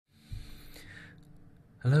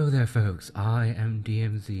Hello there folks, I am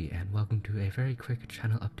DMZ and welcome to a very quick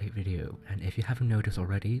channel update video. And if you haven't noticed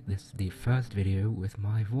already, this is the first video with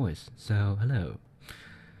my voice, so hello.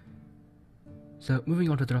 So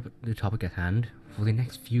moving on to the topic at hand, for the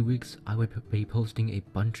next few weeks I will be posting a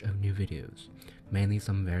bunch of new videos, mainly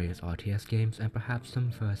some various RTS games and perhaps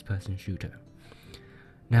some first-person shooter.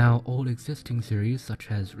 Now, all existing series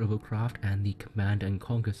such as Robocraft and the Command &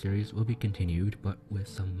 Conquer series will be continued, but with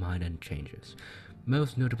some minor changes.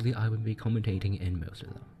 Most notably, I will be commentating in most of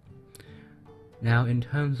them. Now, in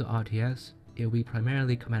terms of RTS, it will be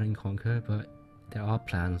primarily Command & Conquer, but there are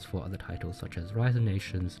plans for other titles such as Rise of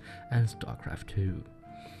Nations and StarCraft 2.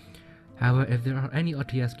 However, if there are any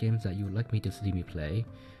RTS games that you would like me to see me play,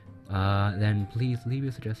 then please leave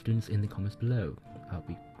your suggestions in the comments below. I'll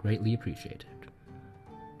be greatly appreciated.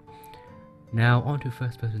 Now on to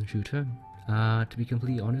first-person shooter. To be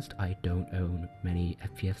completely honest, I don't own many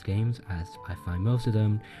FPS games, as I find most of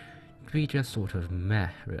them to be just sort of meh,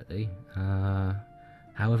 really.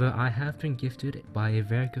 However, I have been gifted by a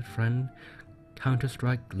very good friend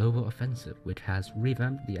Counter-Strike Global Offensive, which has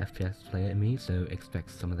revamped the FPS player in me, so expect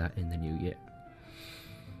some of that in the new year.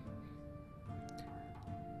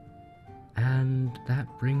 And that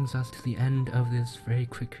brings us to the end of this very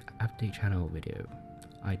quick update channel video.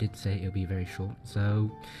 I did say it would be very short,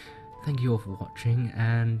 so thank you all for watching,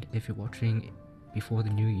 and if you're watching before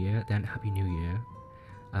the new year, then Happy New Year,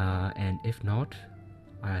 and if not,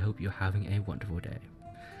 I hope you're having a wonderful day.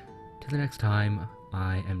 Till the next time,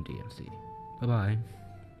 I am DMC. Bye bye.